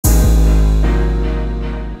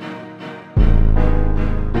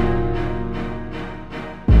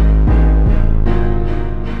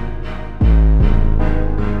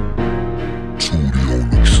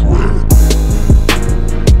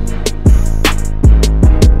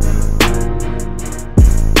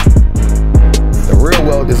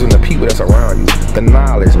the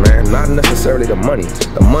knowledge, man, not necessarily the money.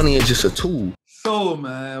 The money is just a tool. So,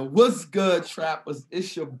 man, what's good, trappers?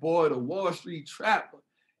 It's your boy, the Wall Street Trapper.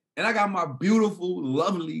 And I got my beautiful,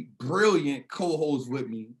 lovely, brilliant co-host with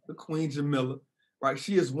me, the Queen Jamila, right?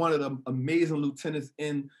 She is one of the amazing lieutenants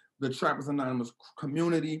in the Trappers Anonymous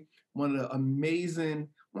community, one of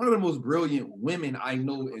the most brilliant women I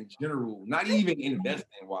know in general, not even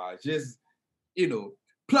investing-wise, just,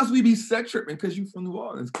 plus we be set tripping because you from New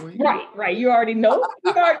Orleans, Queen. Right. You already know.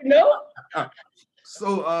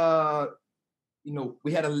 So,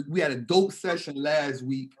 we had a dope session last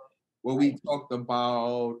week where we talked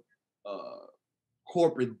about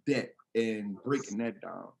corporate debt and breaking that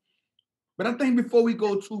down. But I think before we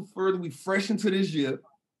go too further, we fresh into this year.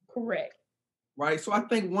 Correct. Right. So I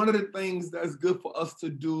think one of the things that's good for us to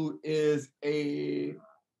do is a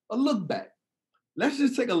look back. Let's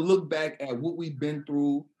just take a look back at what we've been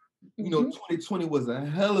through. 2020 was a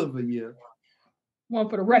hell of a year. One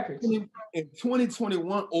for the records. And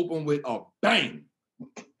 2021 opened with a bang.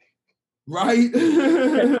 Right?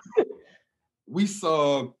 We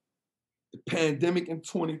saw the pandemic in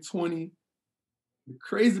 2020. The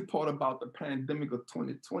crazy part about the pandemic of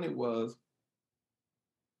 2020 was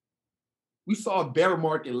we saw a bear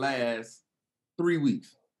market last 3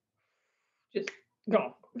 weeks. Just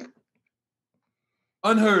gone.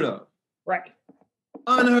 Unheard of. Right.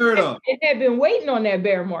 Unheard of. It had been waiting on that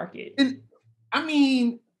bear market. And,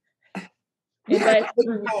 we had to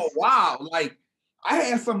wait for a while. Like, I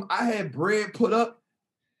had bread put up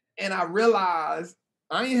and I realized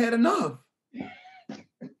I ain't had enough.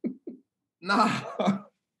 Nah.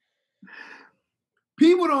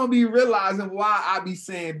 People don't be realizing why I be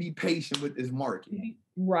saying be patient with this market.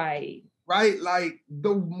 Right. Right? Like,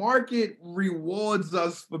 the market rewards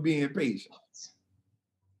us for being patient.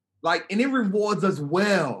 Like, and it rewards us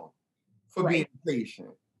well for being patient.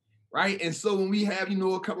 Right? And so when we have,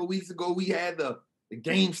 a couple of weeks ago, we had the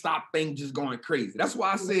GameStop thing just going crazy. That's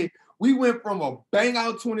why I said we went from a bang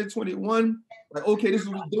out 2021, like, okay, this is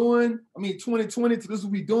what we're doing. 2020 to this is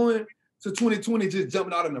what we're doing, to 2020 just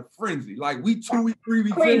jumping out in a frenzy. Like, we 3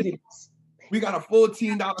 weeks in, we got a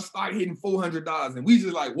 $14 stock hitting $400, and we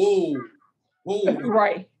just like, whoa.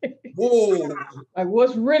 Right. Whoa. Like,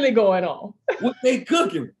 what's really going on? What they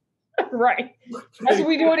cooking? Right. That's what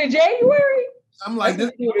we doing in January? I'm like,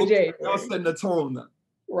 this y'all setting the tone now.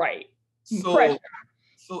 Right. So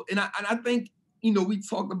I think, we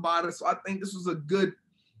talked about it. So I think this was a good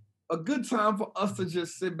time for us to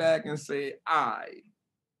just sit back and say, all right,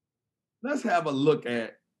 let's have a look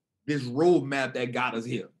at this roadmap that got us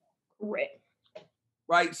here. Correct.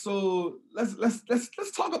 Right. So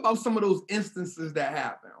let's talk about some of those instances that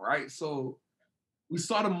happened. Right. So we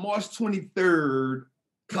saw the March 23rd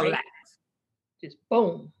collapse. Right. Just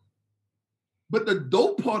boom. But the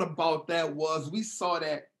dope part about that was we saw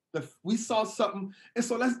something, and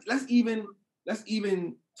so let's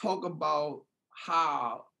even talk about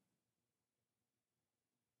how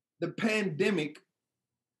the pandemic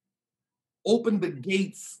opened the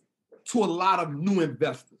gates to a lot of new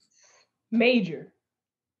investors. Major.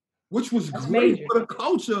 Which was great for the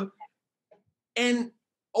culture and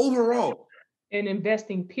overall. And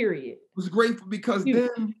investing, period. It was great because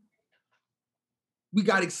then we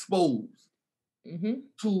got exposed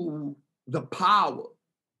to the power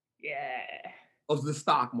of the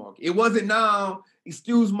stock market. It wasn't now,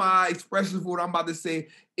 excuse my expression for what I'm about to say,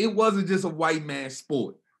 it wasn't just a white man's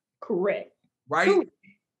sport. Correct. Right? True.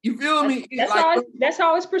 You feel me? That's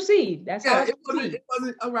how it's perceived. It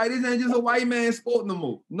wasn't all right. It ain't just a white man's sport no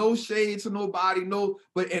more. No shade to nobody. No,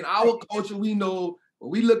 but in our culture, we know when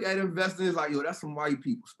we look at investing, it's like, yo, that's some white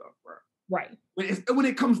people stuff, bro. Right. When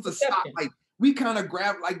it comes to stock, like, we kind of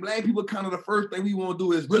grab, like, black people, kind of the first thing we want to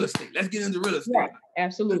do is real estate. Let's get into real estate. Right.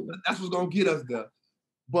 Absolutely. That's what's going to get us there.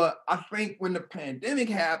 But I think when the pandemic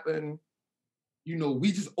happened,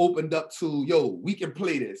 we just opened up to, we can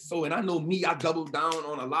play this. So, and I know me, I doubled down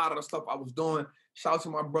on a lot of the stuff I was doing. Shout out to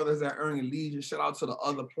my brothers at Earning Leisure. Shout out to the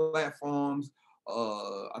other platforms.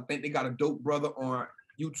 I think they got a dope brother on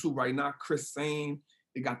YouTube right now, Chris Sane.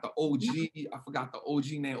 They got the OG. I forgot the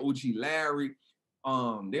OG name, OG Larry.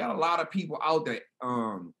 They got a lot of people out there.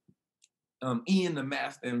 Ian, the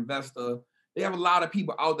Master Investor. They have a lot of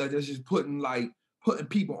people out there that's just putting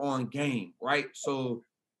people on game, right? So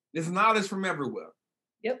there's knowledge from everywhere.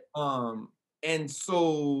 Yep. And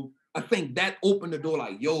so I think that opened the door,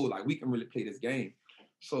 like, we can really play this game.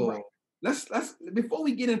 So let's before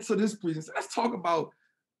we get into this presentation, let's talk about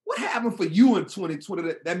what happened for you in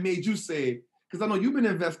 2020 that made you say, because I know you've been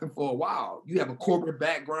investing for a while. You have a corporate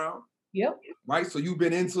background. Yep. Right. So you've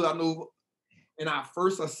been into, I know, in our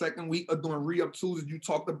first or second week of doing re-up Tuesdays, you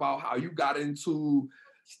talked about how you got into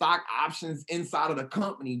stock options inside of the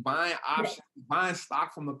company, buying options, buying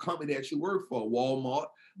stock from the company that you work for, Walmart,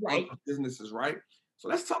 other businesses, right? So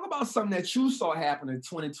let's talk about something that you saw happen in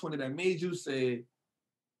 2020 that made you say,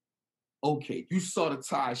 okay, you saw the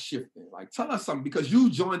tide shifting. Like, tell us something, because you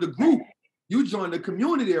joined the group, you joined the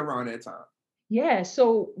community around that time. Yeah,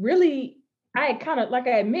 so really, I kind of, like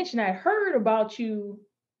I had mentioned, I heard about you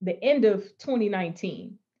the end of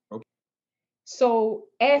 2019. Okay. So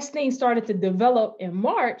as things started to develop in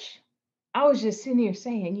March, I was just sitting here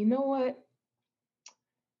saying, you know what?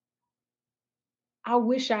 I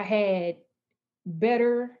wish I had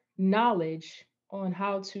better knowledge on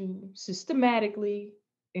how to systematically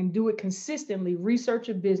and do it consistently research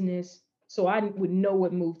a business so I would know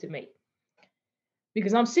what move to make.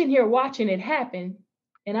 Because I'm sitting here watching it happen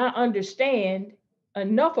and I understand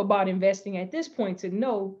enough about investing at this point to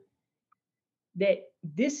know that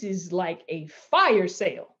this is like a fire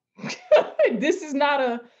sale. This is not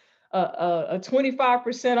a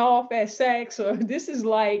 25% off at Saks, or this is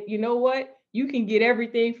like, you know what? You can get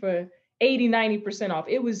everything for 80, 90% off.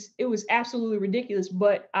 It was absolutely ridiculous.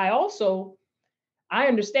 But I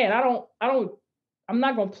understand. I'm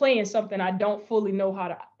not going to play in something I don't fully know how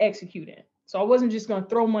to execute in. So I wasn't just going to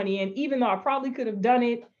throw money in, even though I probably could have done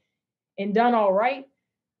it and done all right.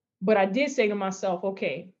 But I did say to myself,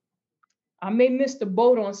 okay, I may miss the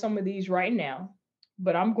boat on some of these right now,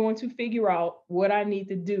 but I'm going to figure out what I need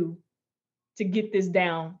to do to get this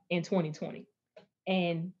down in 2020.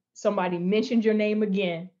 And somebody mentioned your name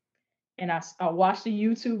again. And I watched the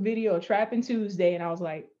YouTube video of Trappin Tuesday, and I was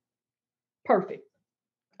like, perfect.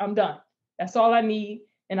 I'm done. That's all I need.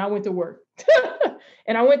 And I went to work.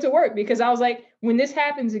 And I went to work because I was like, when this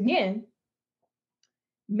happens again,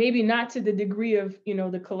 maybe not to the degree of,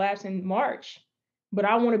 the collapse in March, but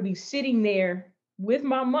I want to be sitting there with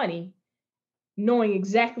my money, knowing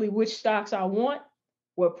exactly which stocks I want,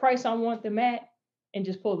 what price I want them at, and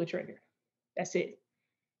just pull the trigger. That's it.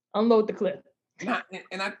 Unload the clip.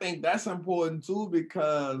 And I think that's important too,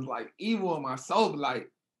 because like even with myself, like,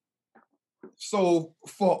 so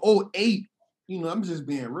for 08, I'm just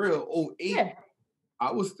being real, 08,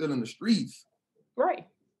 I was still in the streets. Right.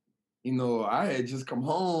 I had just come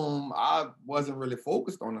home. I wasn't really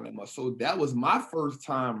focused on it that much. So that was my first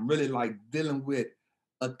time really like dealing with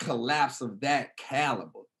a collapse of that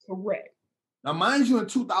caliber. Correct. Now, mind you, in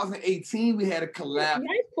 2018, we had a collapse.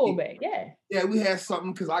 Nice pullback, yeah. Yeah, we had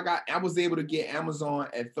something because I was able to get Amazon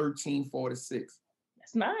at $13.46.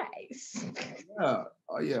 That's nice. Yeah.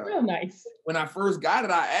 Oh, yeah. Real nice. When I first got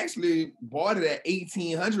it, I actually bought it at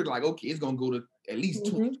 $1,800. Like, okay, it's gonna go to at least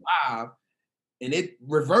 25, and it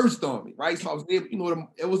reversed on me, right? So I was able,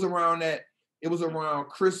 it was around that. It was around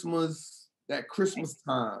Christmas, that Christmas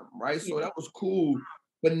time, right? So that was cool,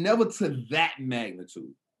 but never to that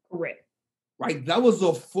magnitude. Correct. Right, that was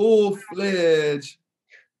a full-fledged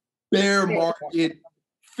bear market,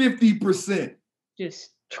 50%.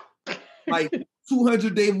 Just like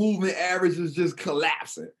 200-day movement average is just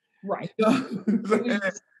collapsing. Right.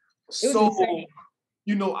 So,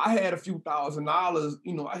 I had a few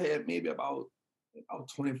 $1,000s. I had maybe about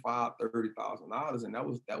 $25,000, $30,000, and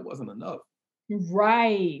that wasn't enough.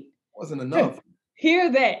 Right. Wasn't enough.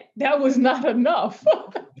 Hear that? That was not enough.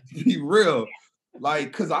 Be real.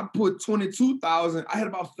 Like, cause I put 22,000, I had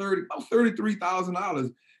about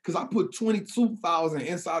 $33,000 because I put 22,000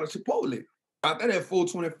 inside of Chipotle. Got that at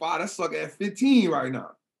 425, that sucker at 15 right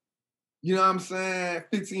now. You know what I'm saying?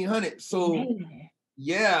 1,500. So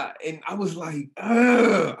yeah, and I was like,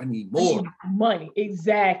 I need more. I need money,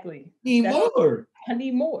 exactly. More. I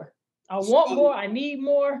need more. I want more. I need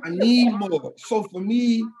more. I need more. So for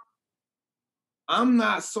me, I'm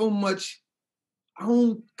not so much.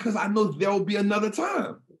 Because I know there'll be another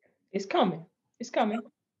time. It's coming. It's coming.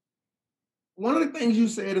 One of the things you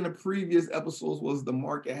said in the previous episodes was the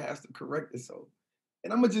market has to correct itself.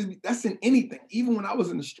 And I'm going to that's in anything. Even when I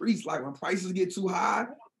was in the streets, like when prices get too high,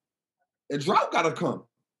 a drought got to come.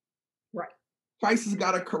 Right. Prices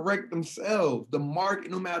got to correct themselves. The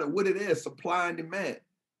market, no matter what it is, supply and demand,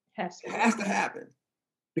 has to happen.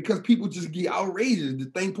 Because people just get outrageous.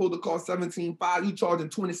 The thing supposed to cost $17.5, you charging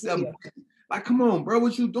 $27. Yeah. Like, come on, bro,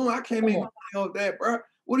 what you doing? I can't make money off that, bro.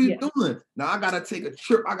 What are you doing? Now I gotta take a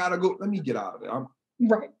trip. I gotta go. Let me get out of there.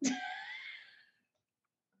 Right.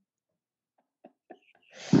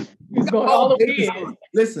 He's going all over here.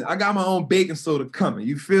 Listen, I got my own baking soda coming.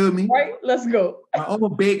 You feel me? Right. Let's go. My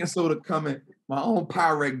own baking soda coming. My own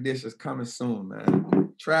Pyrex dish is coming soon,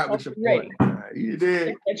 man. Trap with your boy. You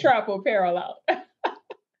did. And Trap apparel out.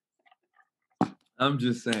 I'm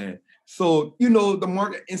just saying. So, you know, the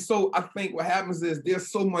market, and so I think what happens is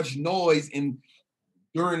there's so much noise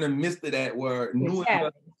during the midst of that where new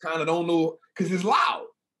investors kind of don't know because it's loud.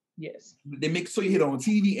 Yes. They make sure you hit on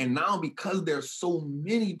TV, and now because there's so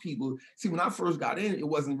many people, see, when I first got in, it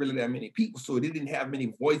wasn't really that many people, so they didn't have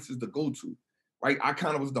many voices to go to, right? I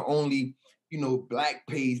kind of was the only, you know, black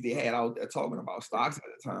page they had out there talking about stocks at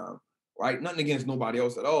the time, right? Nothing against nobody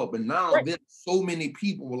else at all, but now there's so many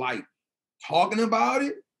people like talking about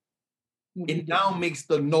it, it now makes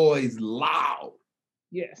the noise loud.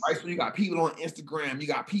 Yes. Right. So you got people on Instagram, you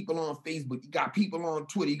got people on Facebook, you got people on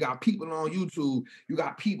Twitter, you got people on YouTube, you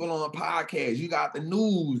got people on podcasts, you got the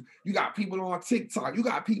news, you got people on TikTok, you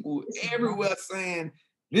got people everywhere saying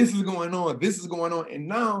this is going on, this is going on. And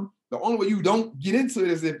now the only way you don't get into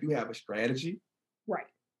it is if you have a strategy, right?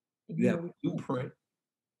 You have a blueprint,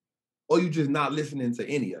 or you just not listening to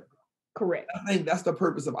any of it. Correct. I think that's the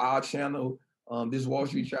purpose of our channel. This Wall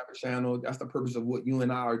Street Trappin channel, that's the purpose of what you and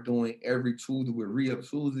I are doing every Tuesday with Re-Up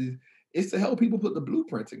Tuesdays, is to help people put the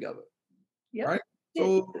blueprint together. Yep. Right?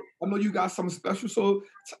 So I know you got something special. So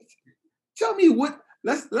tell me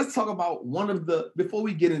let's talk about one of the, before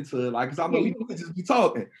we get into it, like, because I know we could just be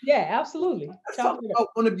talking. Yeah, absolutely. Let's talk about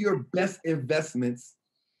one of your best investments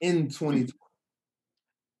in 2020.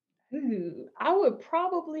 I would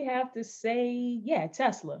probably have to say,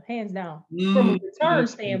 Tesla, hands down. From a return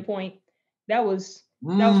standpoint, that was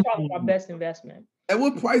probably my best investment. At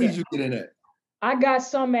what price did you get in at? I got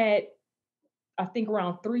some at, I think,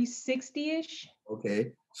 around 360-ish.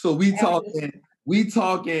 Okay. So we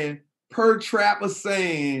talking per Trapper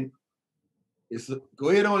saying, go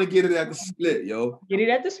ahead on and get it at the split, yo. Get it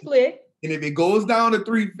at the split. And if it goes down to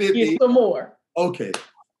 350, get some more. Okay.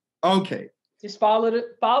 Just follow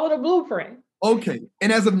the blueprint. Okay.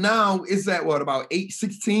 And as of now, it's at what, about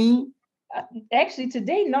 816? Actually,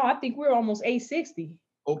 today, no, I think we're almost 860.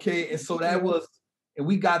 Okay. And so that was, and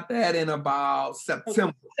we got that in about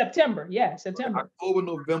September. September. October,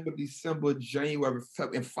 November, December, January,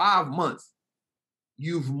 February. In 5 months,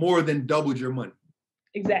 you've more than doubled your money.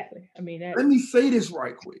 Exactly. I mean, let me say this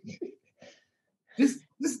right quick. Just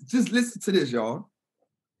listen to this, y'all.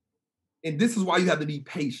 And this is why you have to be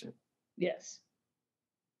patient. Yes.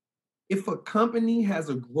 If a company has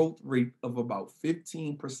a growth rate of about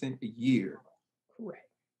 15% a year, correct,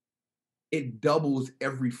 it doubles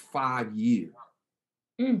every 5 years.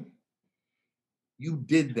 You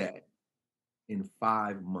did that in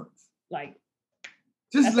 5 months. Like,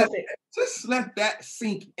 just let that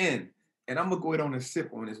sink in. And I'm gonna go ahead on and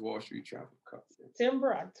sip on this Wall Street Trappin cup.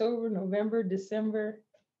 September, October, November, December,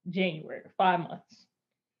 January, 5 months.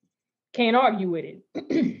 Can't argue with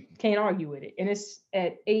it. Can't argue with it. And it's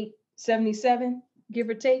at 877, give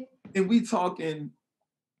or take. And we talking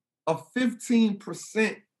a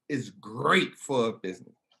 15% is great for a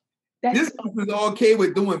business. This is okay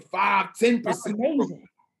with doing 5-10%. That's amazing.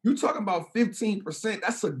 You're talking about 15%.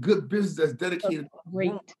 That's a good business that's dedicated.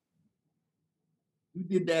 Great. You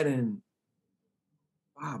did that in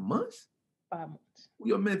 5 months? 5 months. Who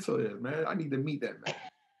your mentor is, man? I need to meet that man.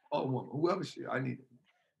 Or woman, whoever she is, I need it.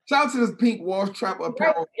 Shout out to this pink Wall Trapper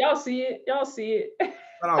apparel. Y'all see it. Shout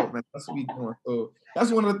out, man. That's what we doing. So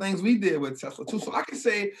that's one of the things we did with Tesla too. So I can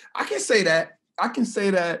say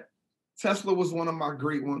that Tesla was one of my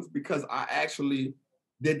great ones because I actually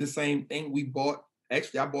did the same thing.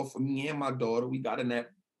 I bought for me and my daughter. We got in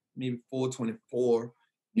that maybe 424.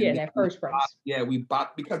 Yeah, that first price. We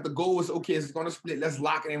bought because the goal was, okay, it's going to split. Let's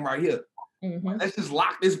lock it in right here. Mm-hmm. Let's just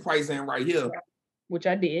lock this price in right here. Which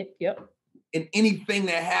I did. Yep. And anything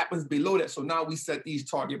that happens below that. So now we set these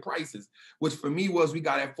target prices, which for me was, we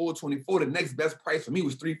got at 424. The next best price for me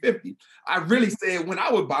was 350. I really said when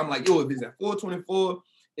I would buy, I'm like, yo, if it's at 424,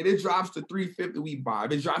 if it drops to 350, we buy.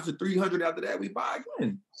 If it drops to 300 after that, we buy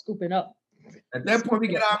again. Scooping up. At that point, we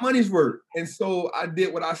get our money's worth. And so I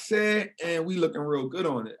did what I said, and we looking real good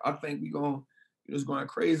on it. I think we're just going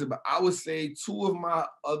crazy. But I would say two of my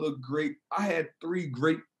other I had 3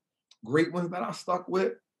 great ones that I stuck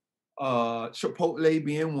with. Chipotle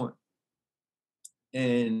being one,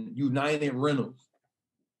 and United Rentals,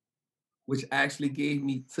 which actually gave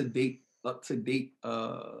me up to date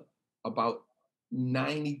about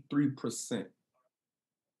 93%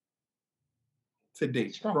 to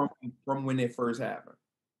date from when it first happened.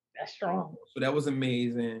 That's strong. So that was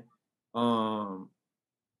amazing.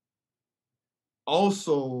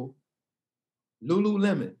 Also,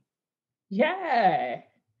 Lululemon. Yeah.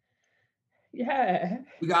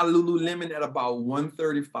 We got Lululemon at about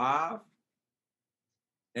 135.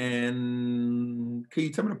 And can you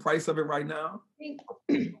tell me the price of it right now? I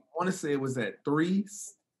want to say it was at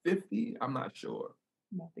 350. I'm not sure.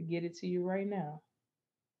 I'm about to get it to you right now.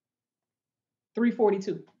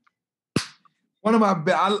 342. One of my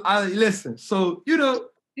best. I listen. So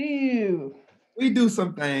Ew. we do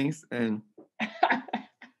some things, and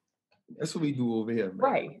that's what we do over here, man.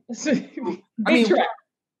 Right. Big trap.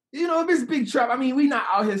 If it's big trap, we not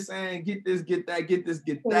out here saying get this, get that, get this,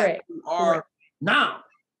 get Correct. that. We are now.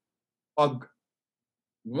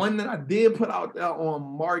 One that I did put out there on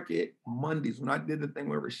Market Mondays when I did the thing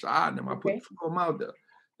with Rashad and them, I put 2 of them out there.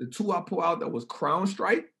 The 2 I put out there was Crown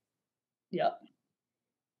Strike. Yep.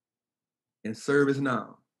 And Service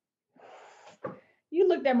Now. You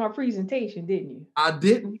looked at my presentation, didn't you? I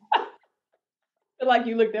didn't. I feel like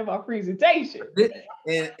you looked at my presentation.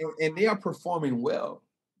 And they are performing well.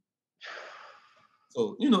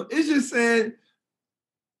 So, it's just saying,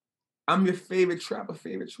 I'm your favorite trapper.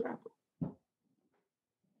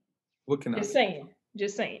 What can I say?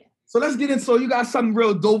 Just saying. So let's get in. So you got something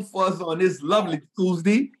real dope for us on this lovely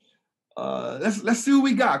Tuesday. Let's see what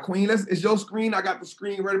we got, Queen. It's your screen. I got the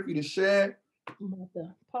screen ready for you to share.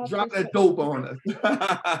 Drop that dope on us.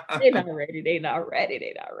 They're not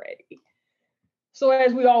ready. So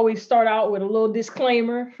as we always start out with a little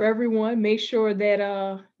disclaimer for everyone, make sure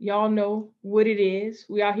that y'all know what it is.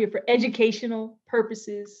 We out here for educational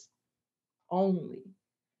purposes only.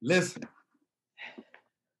 Listen,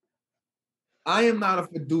 I am not a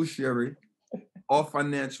fiduciary or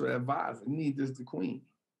financial advisor. Neither is the Queen.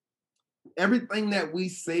 Everything that we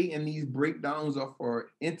say in these breakdowns are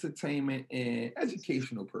for entertainment and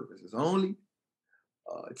educational purposes only.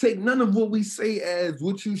 Take none of what we say as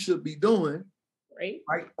what you should be doing, right?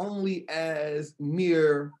 Only as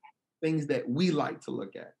mere things that we like to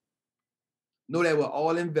look at. Know that with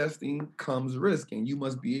all investing comes risk, and you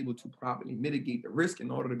must be able to properly mitigate the risk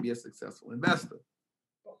in order to be a successful investor.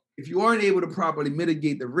 If you aren't able to properly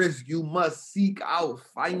mitigate the risk, you must seek out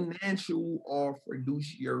financial or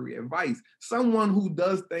fiduciary advice. Someone who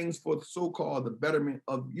does things for the so-called the betterment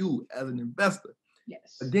of you as an investor.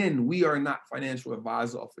 Yes. Again, we are not financial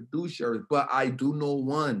advisors or fiduciaries, but I do know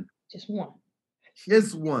one. Just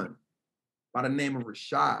one. By the name of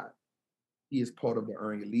Rashad. He is part of the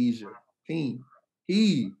Earn Your Leisure team.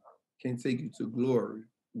 He can take you to glory.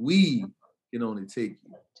 We can only take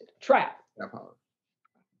you to the trap.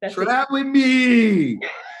 Trap with me.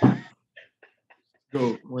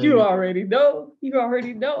 Go. You already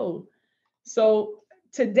know. So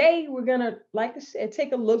today we're gonna, like I said,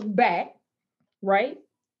 take a look back, right,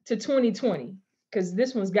 to 2020, because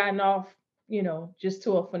this one's gotten off, just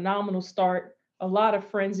to a phenomenal start. A lot of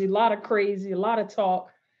frenzy, a lot of crazy, a lot of talk.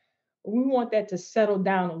 We want that to settle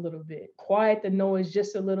down a little bit, quiet the noise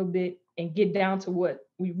just a little bit, and get down to what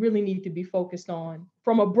we really need to be focused on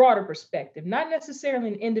from a broader perspective, not necessarily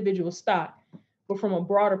an individual stock, but from a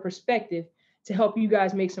broader perspective to help you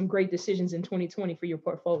guys make some great decisions in 2020 for your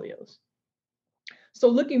portfolios. So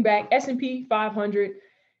looking back, S&P 500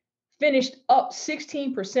 finished up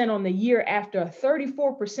 16% on the year after a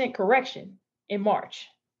 34% correction in March,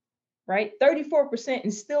 right? 34%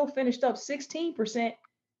 and still finished up 16%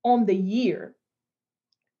 on the year.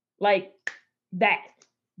 Like that.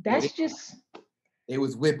 That's just. It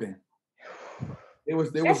was whipping.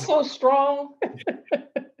 That's so strong.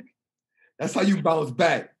 That's how you bounce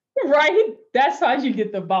back. Right? That's how you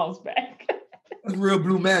get the bounce back. That's real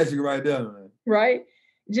blue magic right there, man. Right?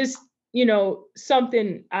 Just,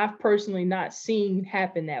 something I've personally not seen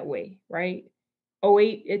happen that way, right?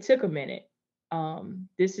 08, it took a minute.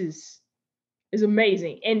 This is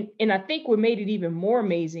amazing. And I think what made it even more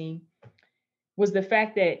amazing was the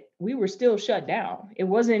fact that we were still shut down. It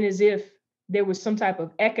wasn't as if there was some type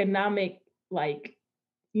of economic,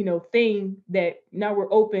 thing that now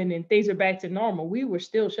we're open and things are back to normal. We were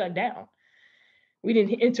still shut down. We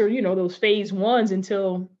didn't enter, those phase ones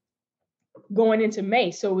until going into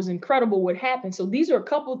May. So it was incredible what happened. So these are a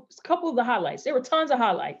couple of the highlights. There were tons of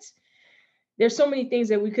highlights. There's so many things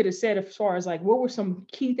that we could have said as far as what were some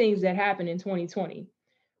key things that happened in 2020.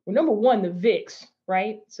 Well, number one, the VIX,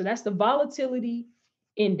 right? So that's the volatility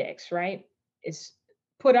index, right? It's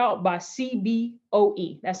put out by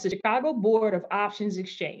CBOE. That's the Chicago Board of Options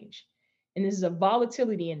Exchange. And this is a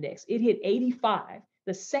volatility index. It hit 85,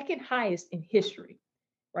 the second highest in history,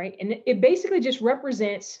 right? And it basically just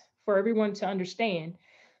represents, for everyone to understand,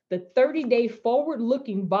 the 30-day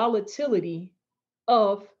forward-looking volatility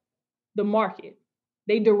of the market.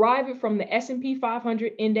 They derive it from the S&P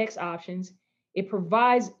 500 index options. It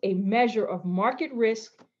provides a measure of market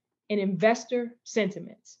risk and investor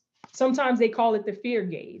sentiments. Sometimes they call it the fear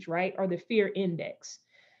gauge, right? Or the fear index.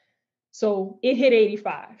 So it hit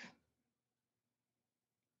 85.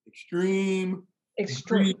 Extreme.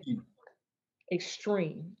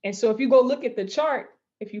 And so if you go look at the chart,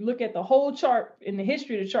 If you look at the whole chart, in the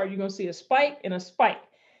history of the chart, you're going to see a spike and a spike.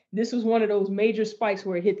 This was one of those major spikes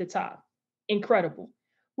where it hit the top. Incredible.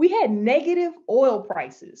 We had negative oil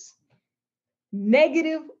prices.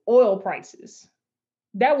 Negative oil prices.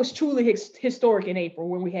 That was truly historic in April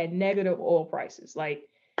when we had negative oil prices. Like,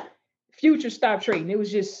 futures stopped trading. It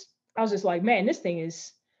was just, I was just like, man, this thing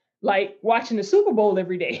is like watching the Super Bowl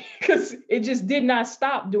every day, because it just did not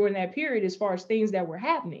stop during that period as far as things that were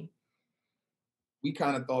happening. We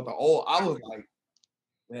kind of thought I was like,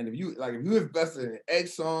 man, if you invested in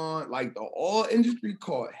Exxon, like the oil industry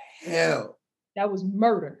caught hell. That was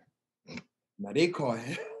murder. Now they caught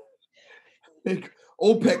hell.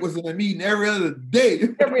 OPEC was in a meeting every other day.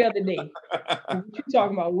 Every other day. What you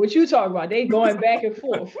talking about? What you talking about? They going back and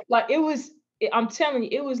forth. Like, I'm telling you,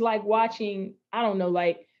 it was like watching, I don't know,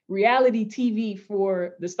 like reality TV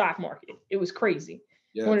for the stock market. It was crazy.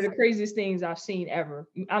 Yes. One of the craziest things I've seen ever.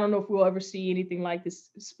 I don't know if we'll ever see anything like this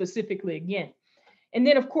specifically again. And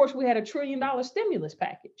then, of course, we had $1 trillion stimulus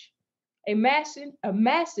package, a massive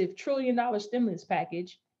 $1 trillion stimulus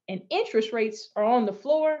package, and interest rates are on the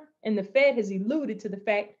floor, and the Fed has alluded to the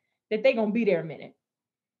fact that they're going to be there a minute.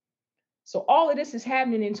 So all of this is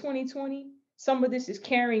happening in 2020. Some of this is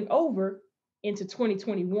carrying over into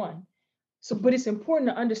 2021. So, but it's important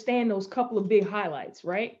to understand those couple of big highlights,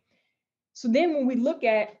 right? So then when we look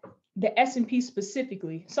at the S&P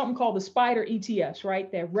specifically, something called the spider ETFs, right?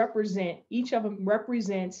 That represent, each of them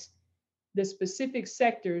represents the specific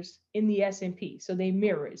sectors in the S&P. So they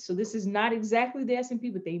mirror it. So this is not exactly the S&P,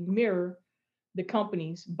 but they mirror the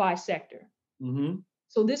companies by sector. Mm-hmm.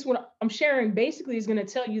 So this one I'm sharing basically is going to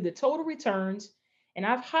tell you the total returns, and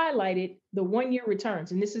I've highlighted the 1-year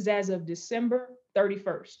returns, and this is as of December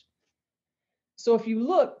 31st. So if you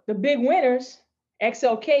look, the big winners,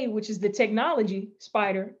 XLK, which is the technology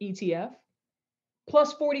spider ETF,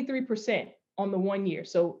 plus 43% on the 1 year.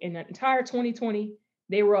 So in the entire 2020,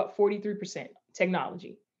 they were up 43%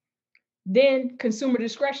 technology. Then consumer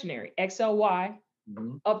discretionary, XLY,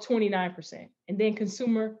 mm-hmm. up 29%. And then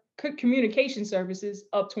consumer communication services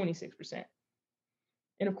up 26%.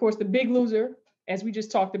 And of course, the big loser, as we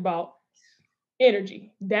just talked about,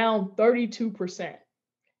 energy, down 32%.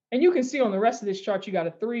 And you can see on the rest of this chart, you got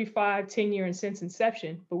a 3, 5, 10 year and since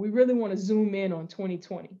inception, but we really want to zoom in on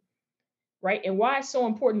 2020, right? And why it's so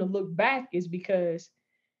important to look back is because,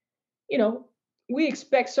 you know, we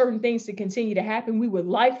expect certain things to continue to happen. We would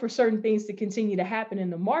like for certain things to continue to happen in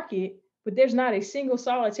the market, but there's not a single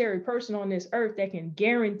solitary person on this earth that can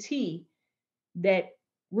guarantee that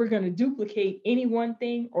we're going to duplicate any one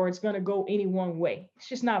thing or it's going to go any one way. It's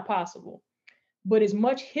just not possible. But as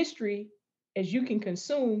much history as you can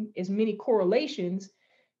consume, as many correlations,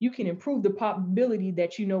 you can improve the probability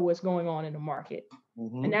that you know what's going on in the market.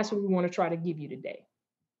 Mm-hmm. And that's what we want to try to give you today.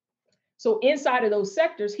 So inside of those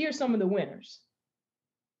sectors, here's some of the winners.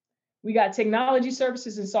 We got technology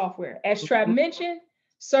services and software. As Trapp mentioned,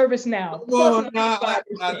 ServiceNow. Now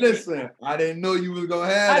listen, I didn't know you was going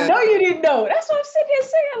to have that. I know you didn't know. That's what I'm sitting here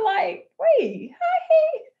saying, like, wait,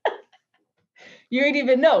 hi. You didn't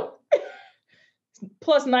even know.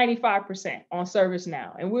 Plus 95% on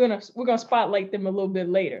ServiceNow. And we're gonna spotlight them a little bit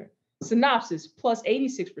later. Synopsys, plus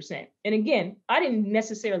 86%. And again, I didn't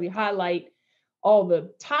necessarily highlight all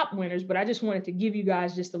the top winners, but I just wanted to give you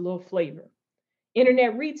guys just a little flavor.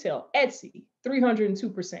 Internet retail, Etsy,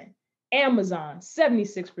 302%. Amazon,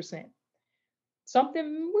 76%. Something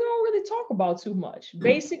we don't really talk about too much.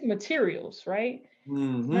 Basic materials, right?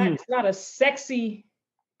 Mm-hmm. It's not a sexy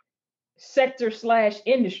sector /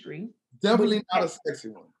 industry. Definitely not a sexy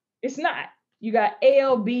one. It's not. You got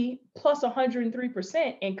ALB plus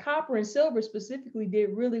 103%, and copper and silver specifically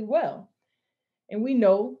did really well. And we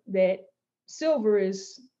know that silver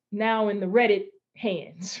is now in the Reddit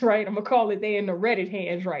hands, right? I'm going to call it they're in the Reddit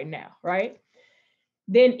hands right now, right?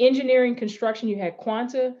 Then engineering construction, you had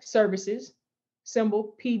Quanta Services,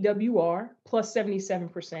 symbol PWR, plus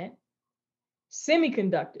 77%.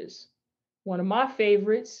 Semiconductors, one of my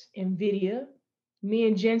favorites, NVIDIA. Me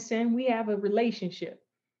and Jensen, we have a relationship.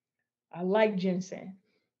 I like Jensen.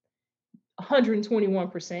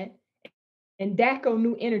 121%. And DACO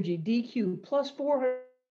New Energy, DQ, plus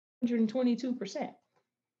 422%.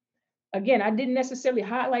 Again, I didn't necessarily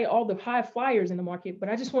highlight all the high flyers in the market, but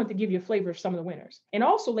I just wanted to give you a flavor of some of the winners. And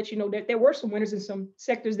also let you know that there were some winners in some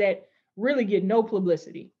sectors that really get no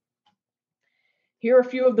publicity. Here are a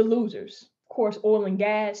few of the losers. Of course, oil and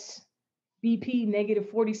gas, BP,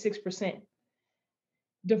 negative 46%.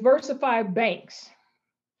 Diversified banks,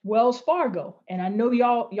 Wells Fargo. And I know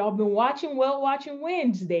y'all been watching Watching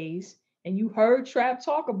Wednesdays, and you heard Trapp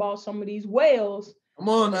talk about some of these whales. Come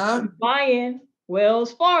on now. Buying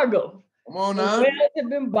Wells Fargo. Come on The now. whales have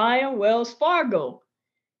been buying Wells Fargo,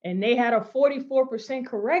 and they had a 44%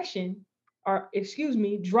 correction, or excuse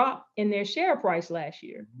me, drop in their share price last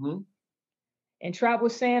year. Mm-hmm. And Trap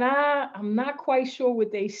was saying, I'm not quite sure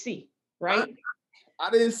what they see, right? I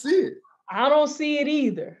didn't see it. I don't see it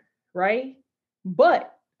either, right?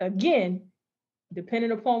 But again,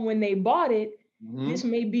 depending upon when they bought it, this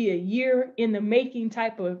may be a year in the making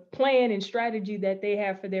type of plan and strategy that they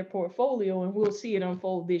have for their portfolio, and we'll see it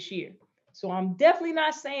unfold this year. So I'm definitely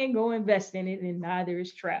not saying go invest in it, and neither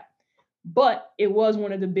is Trap. But it was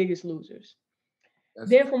one of the biggest losers.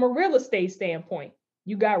 Then from a real estate standpoint,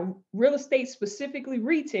 you got real estate, specifically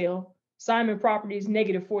retail, Simon Properties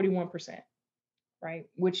negative 41%, right?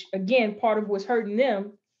 Which again, part of what's hurting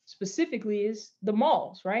them specifically is the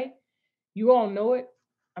malls, right? You all know it.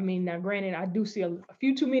 I mean, now granted, I do see a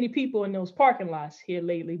few too many people in those parking lots here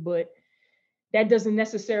lately, but that doesn't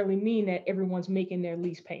necessarily mean that everyone's making their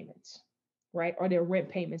lease payments, right? Or their rent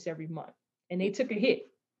payments every month. And they took a hit.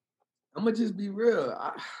 I'm gonna just be real.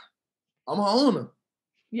 I'm an owner.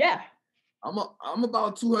 Yeah. I'm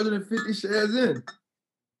about 250 shares in.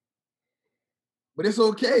 But it's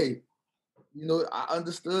okay. You know, I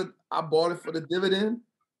understood I bought it for the dividend.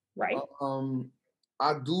 Right.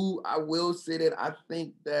 I will say that I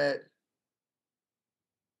think that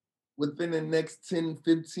within the next 10,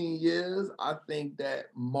 15 years, I think that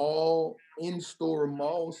in-store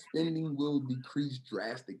mall spending will decrease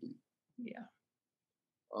drastically. Yeah.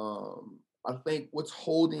 I think what's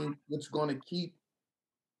going to keep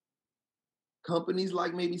companies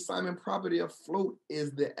like maybe Simon Property afloat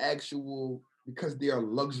is the actual, because they are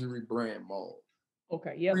luxury brand malls.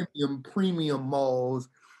 Okay, yeah. Premium malls.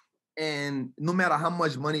 And no matter how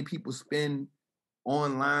much money people spend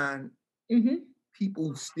online,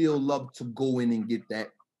 people still love to go in and get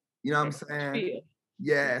that. You know what I'm saying?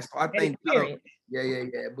 Yeah. So I think, yeah.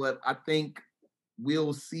 But I think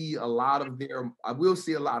we'll see a lot of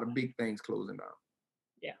big things closing down.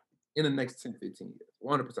 Yeah. In the next 10, 15 years.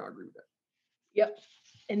 100% agree with that. Yep.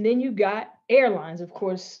 And then you got airlines, of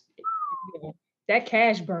course. You know, that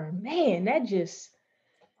cash burn, man, that just.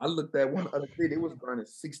 I looked at one other day, they was burning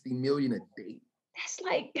 $60 million a day. That's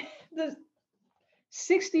like the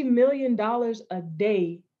 $60 million a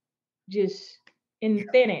day just in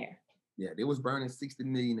thin air. Yeah, they was burning $60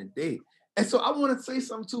 million a day. And so I want to say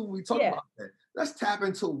something too when we talk about that. Let's tap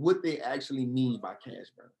into what they actually mean by cash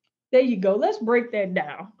burn. There you go. Let's break that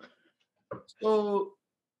down. So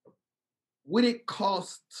what it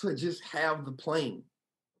costs to just have the plane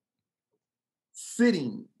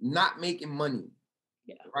sitting, not making money,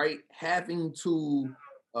 right? Having to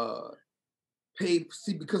pay,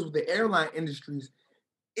 because with the airline industries,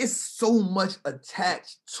 it's so much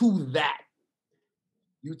attached to that.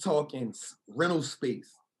 You talking rental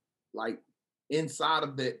space, like inside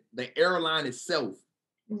of the airline itself.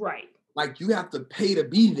 Right. Like you have to pay to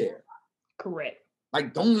be there. Correct.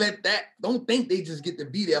 Like don't think they just get to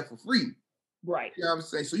be there for free. Right. You know what I'm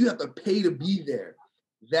saying? So you have to pay to be there.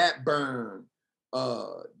 That burn,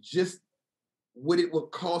 just what it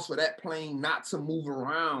would cost for that plane not to move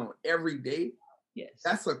around every day. Yes.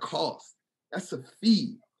 That's a cost. That's a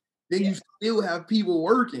fee. Then you still have people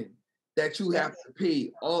working that you have to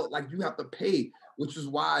pay. You have to pay, which is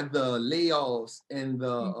why the layoffs and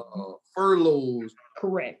the furloughs.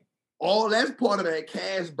 Correct. All that's part of that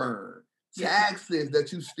cash burn. Taxes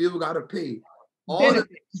that you still got to pay. All the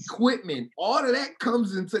equipment, all of that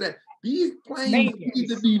comes into that. These planes need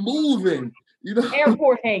to be moving. You know,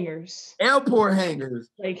 airport hangars.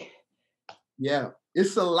 Like, yeah,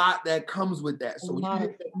 it's a lot that comes with that. So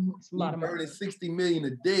you burning 60 million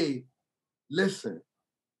a day. Listen,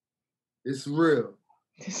 it's real.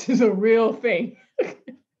 This is a real thing.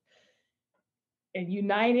 And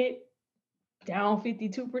United down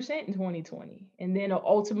 52% in 2020, and then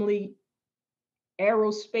ultimately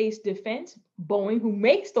aerospace defense, Boeing, who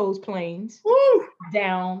makes those planes,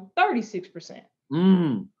 down 36%.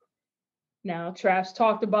 Now, Traps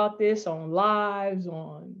talked about this on lives,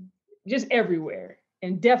 on just everywhere,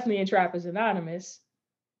 and definitely in Trappers Anonymous.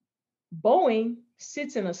 Boeing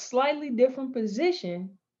sits in a slightly different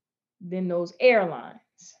position than those airlines.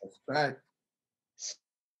 That's right.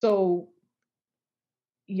 So,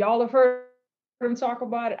 y'all have heard him talk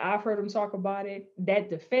about it. I've heard him talk about it. That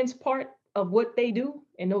defense part of what they do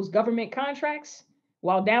and those government contracts,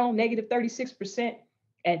 while down negative 36%,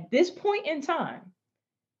 at this point in time,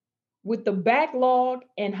 with the backlog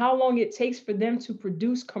and how long it takes for them to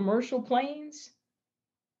produce commercial planes,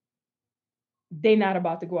 they're not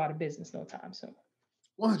about to go out of business no time soon.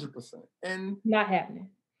 100%. And not happening.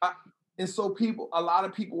 And so a lot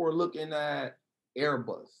of people were looking at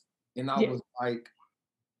Airbus, and I was like,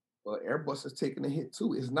 Well, Airbus is taking a hit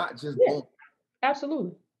too. It's not just Yeah, Boeing,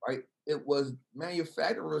 absolutely. right? It was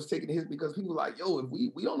manufacturers taking a hit because people were like, yo, if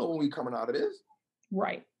we don't know when we coming out of this.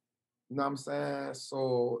 Right. You know what I'm saying?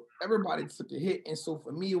 So everybody took a hit. And so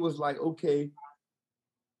for me, it was like, okay,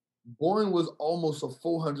 Boeing was almost a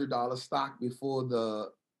 $400 stock before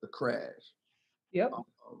the crash. Yep.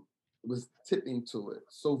 It was tipping to it.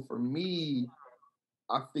 So for me,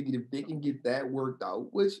 I figured if they can get that worked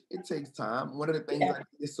out, which it takes time. One of the things Yeah. I did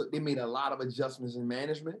is they made a lot of adjustments in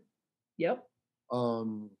management. Yep.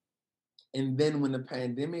 And then when the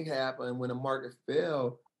pandemic happened, when the market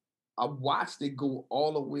fell, I watched it go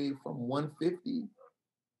all the way from 150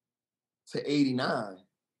 to 89.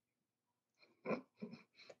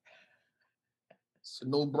 It's a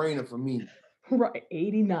no-brainer for me. Right.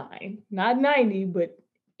 89. Not 90, but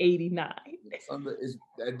 89.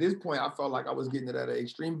 At this point, I felt like I was getting it at an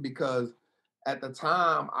extreme because at the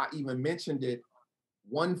time I even mentioned it,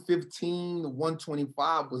 115 to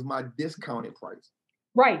 125 was my discounted price.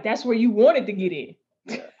 Right. That's where you wanted to get in.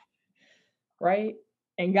 Yeah. Right.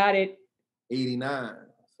 And got it 89.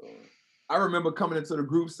 So I remember coming into the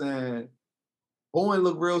group saying, Boeing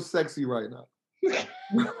look real sexy right now.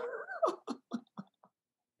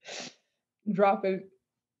 Dropping.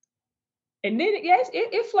 And then, yes,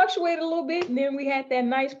 it fluctuated a little bit. And then we had that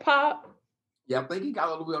nice pop. Yeah, I think he got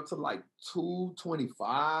all the way up to like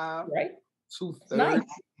 225. Right. 230. Nice.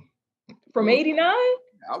 From 89?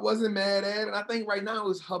 I wasn't mad at it. And I think right now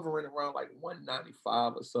it's hovering around like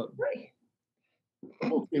 195 or something. Right.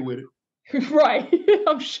 I'm okay with it. Right.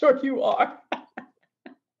 I'm sure you are.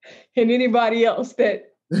 And anybody else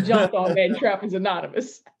that jumped on that Trappin's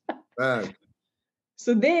Anonymous.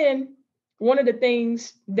 So then one of the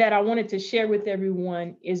things that I wanted to share with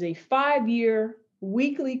everyone is a 5-year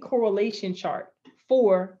weekly correlation chart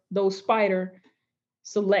for those Spider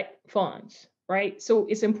select funds, right? So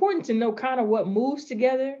it's important to know kind of what moves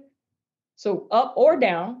together. So up or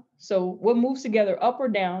down. So what moves together up or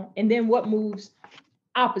down, and then what moves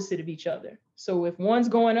opposite of each other. So if one's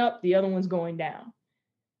going up, the other one's going down,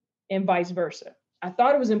 and vice versa. I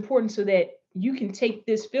thought it was important so that you can take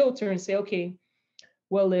this filter and say, okay,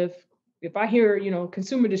 well, if I hear,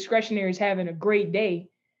 consumer discretionary is having a great day,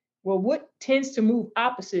 well, what tends to move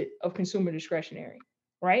opposite of consumer discretionary,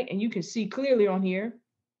 right? And you can see clearly on here,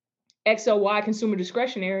 XLY consumer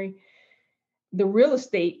discretionary, the real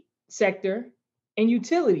estate sector and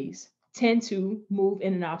utilities tend to move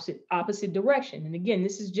in an opposite direction. And again,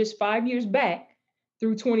 this is just 5 years back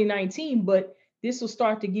through 2019, but this will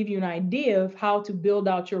start to give you an idea of how to build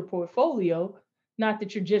out your portfolio. Not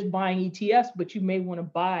that you're just buying ETFs, but you may want to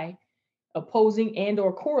buy opposing and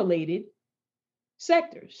or correlated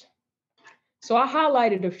sectors. So I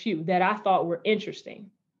highlighted a few that I thought were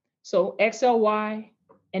interesting. So XLY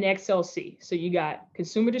and XLC. So you got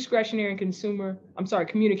consumer discretionary and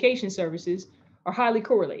communication services are highly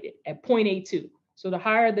correlated at 0.82. So the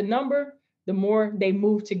higher the number, the more they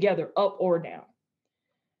move together up or down.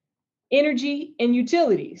 Energy and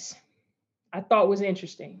utilities, I thought was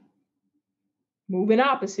interesting. Moving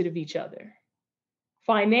opposite of each other.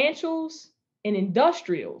 Financials and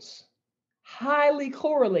industrials, highly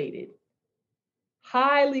correlated,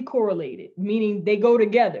 meaning they go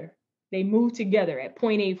together. They move together at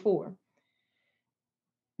 0.84.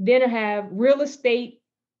 Then I have real estate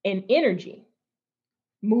and energy,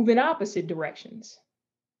 moving opposite directions.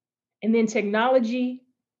 And then technology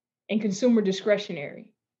and consumer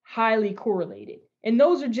discretionary, highly correlated. And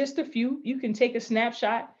those are just a few. You can take a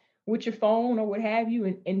snapshot with your phone or what have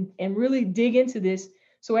you and really dig into this.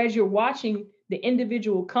 So as you're watching the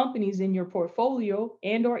individual companies in your portfolio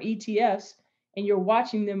and or ETFs, and you're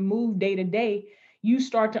watching them move day to day, you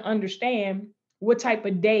start to understand what type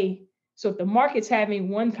of day. So if the market's having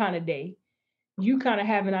one kind of day, you kind of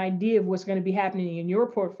have an idea of what's going to be happening in your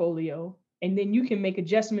portfolio. And then you can make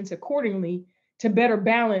adjustments accordingly to better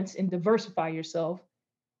balance and diversify yourself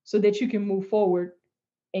so that you can move forward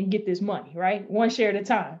and get this money, right? One share at a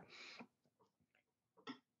time.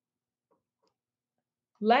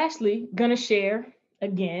 Lastly, gonna share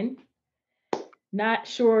again. Not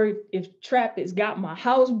sure if Trap has got my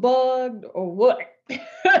house bugged or what.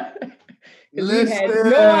 Because he had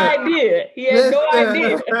no idea. He had no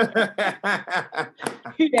idea.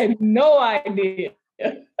 He had no idea.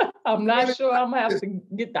 I'm not sure I'm gonna have to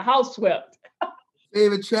get the house swept.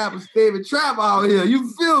 Favorite trap out here.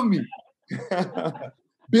 You feel me?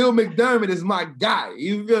 Bill McDermott is my guy.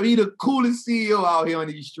 You feel me? He the coolest CEO out here on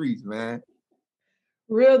these streets, man.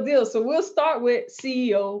 Real deal. So we'll start with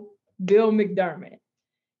CEO Bill McDermott.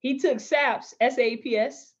 He took SAPS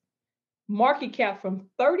market cap from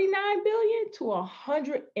 39 billion to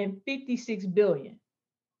 156 billion.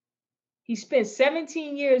 He spent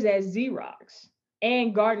 17 years at Xerox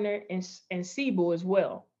and Gardner and Siebel as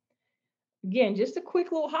well. Again, just a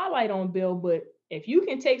quick little highlight on Bill, but if you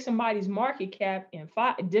can take somebody's market cap and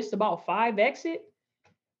just about 5x it,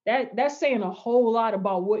 that's saying a whole lot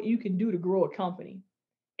about what you can do to grow a company.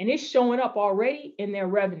 And it's showing up already in their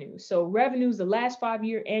revenue. So revenues, the last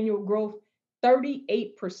 5-year annual growth,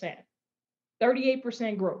 38%.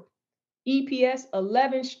 38% growth. EPS,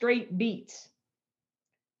 11 straight beats.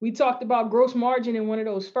 We talked about gross margin in one of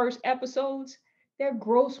those first episodes. Their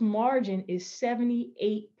gross margin is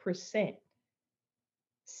 78%.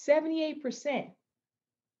 78%.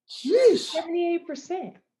 Jeez.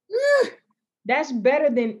 78%. Yeah. That's better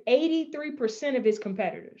than 83% of its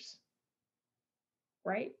competitors.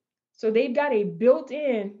 Right? So they've got a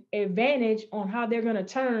built-in advantage on how they're going to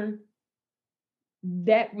turn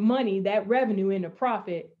that money, that revenue into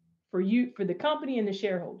profit for you, for the company and the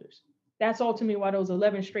shareholders. That's ultimately why those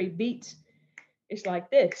 11 straight beats, it's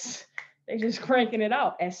like this. They're just cranking it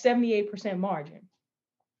out at 78% margin.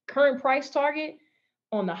 Current price target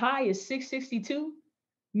on the high is 662,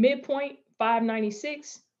 midpoint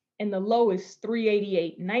 596, and the low is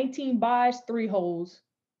 388. 19 buys, 3 holds.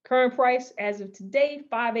 Current price as of today,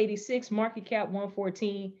 586, market cap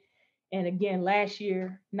 114. And again, last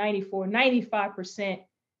year, 95%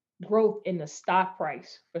 growth in the stock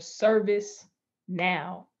price for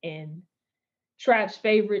ServiceNow and Trap's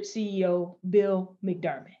favorite CEO, Bill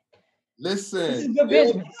McDermott. Listen, this is good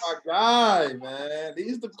business. My guy, man.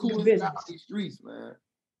 He's the coolest guy on these streets, man.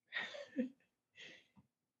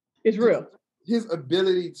 It's real. His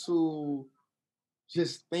ability to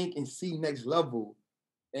just think and see next level.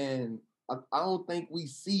 And I don't think we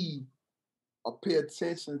see or pay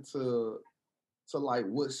attention to like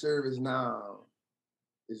what ServiceNow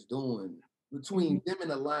is doing between them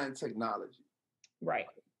and Align Technology. Right.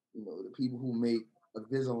 You know, the people who make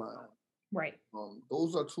Invisalign. Right.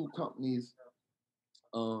 Those are 2 companies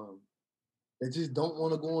that just don't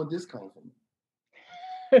want to go on discount for me.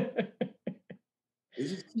 They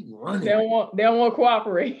just keep running. They don't want to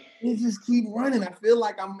cooperate. They just keep running. I feel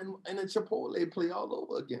like I'm in a Chipotle play all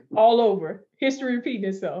over again. All over. History repeating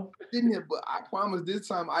itself. Didn't it? But I promise this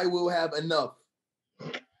time I will have enough.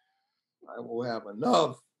 I will have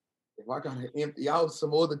enough. If I gotta empty out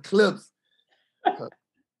some other clips.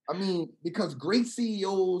 Because great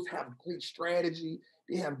CEOs have great strategy,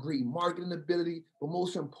 they have great marketing ability, but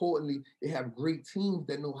most importantly, they have great teams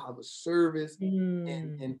that know how to service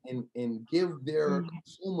and give their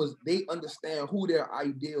consumers, they understand who their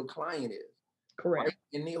ideal client is. Correct. Right?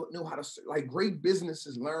 And they know how to, like, great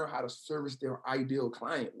businesses learn how to service their ideal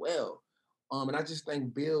client well. And I just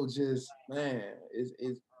think Bill just, man,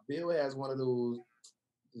 Bill has one of those,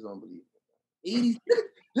 it's unbelievable.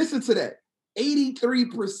 Listen to that.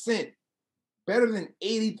 83%, better than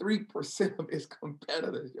 83% of his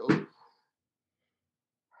competitors, yo.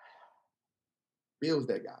 Bill's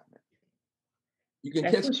that guy, man. You can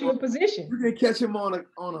catch him in position. You can catch him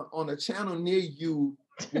on a channel near you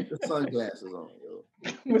with the sunglasses on, yo.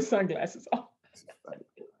 With sunglasses on.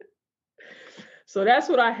 So that's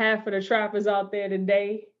what I have for the trappers out there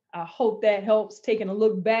today. I hope that helps taking a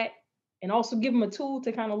look back and also give them a tool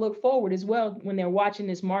to kind of look forward as well when they're watching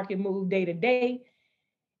this market move day to day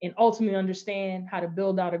and ultimately understand how to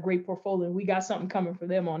build out a great portfolio. We got something coming for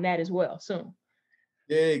them on that as well soon.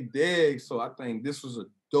 Dig. So I think this was a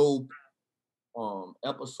dope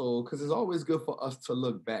episode because it's always good for us to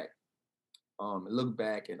look back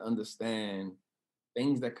and understand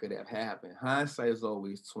things that could have happened. Hindsight is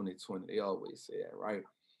always 20/20. They always say that, right?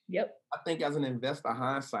 Yep. I think as an investor,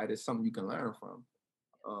 hindsight is something you can learn from.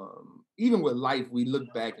 Even with life, we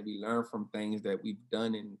look back and we learn from things that we've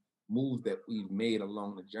done and moves that we've made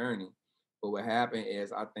along the journey. But what happened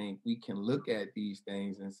is I think we can look at these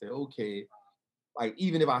things and say, okay, like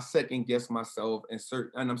even if I second guess myself and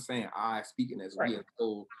I'm saying I speaking as we,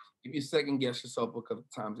 so if you second guess yourself a couple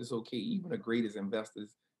of times, it's okay. Even the greatest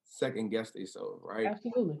investors second guess themselves, right?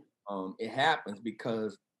 Absolutely. It happens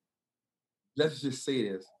because let's just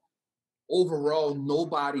say this. Overall,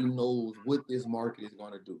 nobody knows what this market is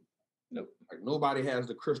going to do. Nope. Like, nobody has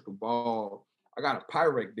the crystal ball. I got a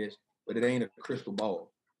Pyrex dish, but it ain't a crystal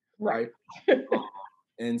ball, right?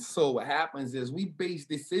 And so what happens is we base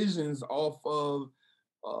decisions off of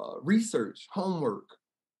research, homework,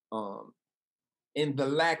 and the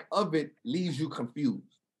lack of it leaves you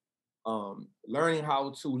confused. Learning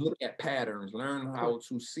how to look at patterns, learn how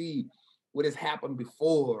to see what has happened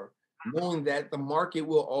before, knowing that the market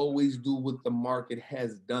will always do what the market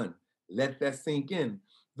has done. Let that sink in.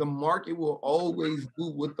 The market will always do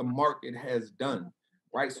what the market has done,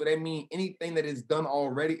 right? So that means anything that is done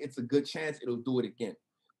already, it's a good chance it'll do it again.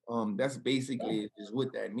 That's basically is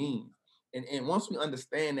what that means. And once we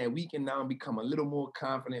understand that, we can now become a little more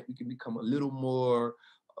confident. We can become a little more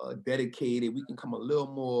dedicated. We can become a little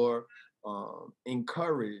more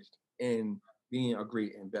encouraged in being a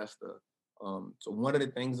great investor. So one of the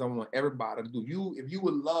things I want everybody to do, if you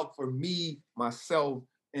would love for me, myself,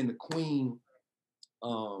 and the Queen,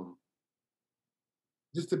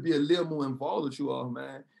 just to be a little more involved with you all,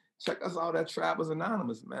 man, check us out at Trappers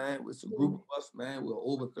Anonymous, man. It's a group of us, man. We're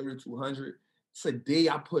over 3,200. Today,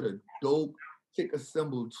 I put a dope ticker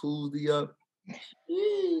symbol Tuesday up.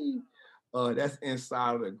 That's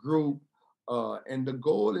inside of the group. And the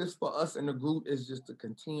goal is for us in the group is just to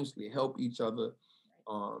continuously help each other,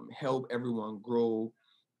 help everyone grow,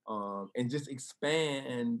 and just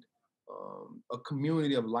expand a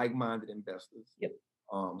community of like-minded investors. Yep.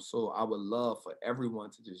 So I would love for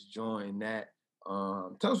everyone to just join that.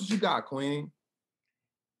 Tell us what you got, Queen.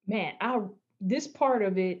 Man, this part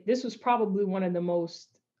of it, this was probably one of the most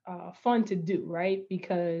fun to do, right?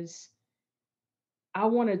 Because I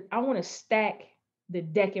want to stack the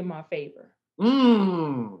deck in my favor.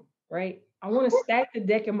 Right? I want to stack the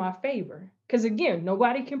deck in my favor. Because again,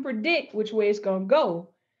 nobody can predict which way it's going to go.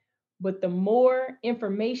 But the more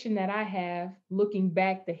information that I have looking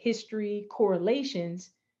back, the history, correlations,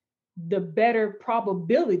 the better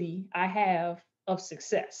probability I have of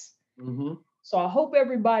success. So I hope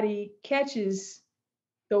everybody catches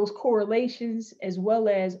those correlations as well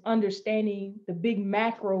as understanding the big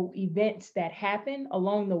macro events that happen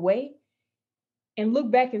along the way and look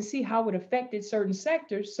back and see how it affected certain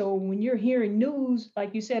sectors. So when you're hearing news,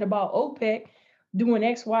 like you said, about OPEC doing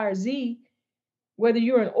X, Y, or Z, whether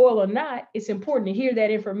you're in oil or not, it's important to hear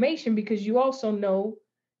that information because you also know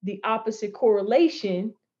the opposite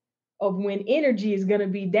correlation of when energy is going to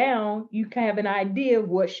be down. You can have an idea of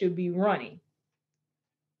what should be running.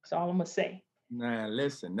 That's all I'm going to say. Man,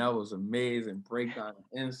 listen, that was amazing breakdown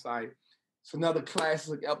and insight. It's another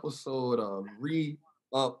classic episode of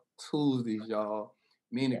Re-Up Tuesdays, y'all.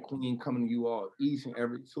 Me and the Queen coming to you all each and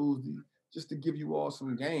every Tuesday just to give you all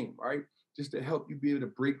some game, right? Just to help you be able to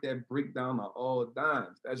break that breakdown on all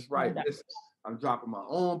dimes. That's right. Listen, I'm dropping my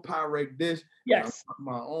own Pyrex dish. Yes. I'm dropping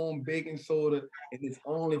my own baking soda, and it's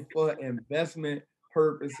only for investment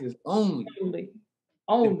purposes only.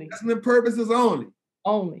 Only. Investment purposes only.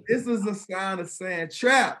 Only. This is a sign of saying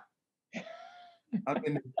trap. I'm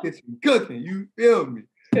in the kitchen cooking. You feel me?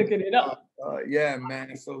 Cooking it up. Yeah,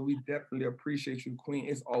 man. So we definitely appreciate you, Queen.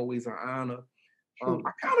 It's always an honor.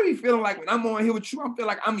 I kind of be feeling like when I'm on here with you, I feel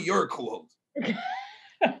like I'm your co-host.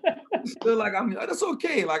 Feel like that's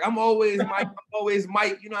okay. Like I'm always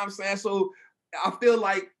Mike. You know what I'm saying? So I feel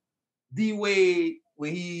like D-Wade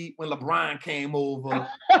when LeBron came over,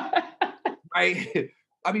 right?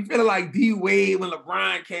 I be feeling like D-Wade when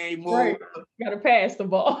LeBron came over. Gotta pass the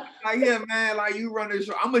ball. Like, yeah, man, like you run the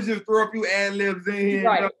show. I'm gonna just throw a few ad-libs in here.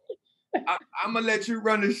 Right. I'm gonna let you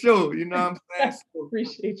run the show. You know what I'm saying? So,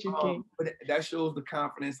 appreciate you, King. But that shows the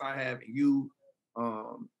confidence I have in you.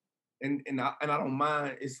 And I don't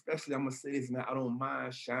mind, especially I'm gonna say this now, I don't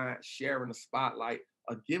mind sharing the spotlight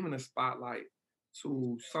or giving a spotlight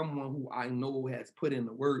to someone who I know has put in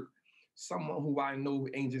the work, someone who I know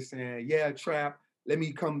ain't just saying, yeah, Trap, let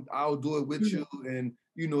me come, I'll do it with you, and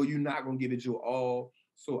you know you're not gonna give it your all.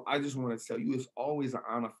 So I just want to tell you, it's always an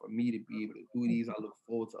honor for me to be able to do these. I look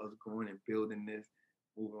forward to us growing and building this,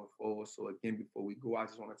 moving forward. So again, before we go, I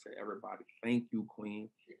just want to tell everybody, thank you, Queen.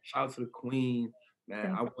 Shout out to the Queen.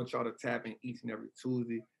 Man, I want y'all to tap in each and every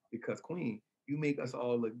Tuesday because Queen, you make us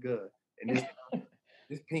all look good. And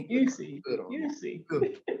this pink looks good on you. See.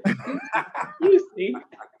 Good. You see.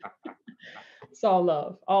 It's all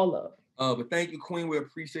love. All love. But thank you, Queen. We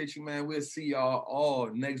appreciate you, man. We'll see y'all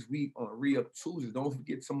all next week on Re-Up Tuesday. Don't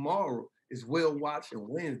forget tomorrow is Whale Watching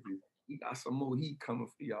Wednesday. We got some more heat coming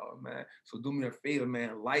for y'all, man. So do me a favor,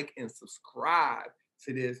 man. Like and subscribe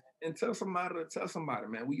to this and tell somebody,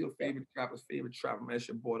 man. We your favorite trapper's favorite trapper, man. It's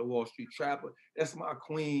your boy, the Wall Street Trapper. That's my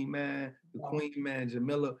Queen, man. The Queen, man,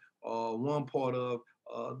 Jamila, one part of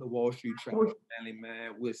the Wall Street Trapper family,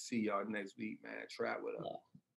 man. We'll see y'all next week, man. Trap with us.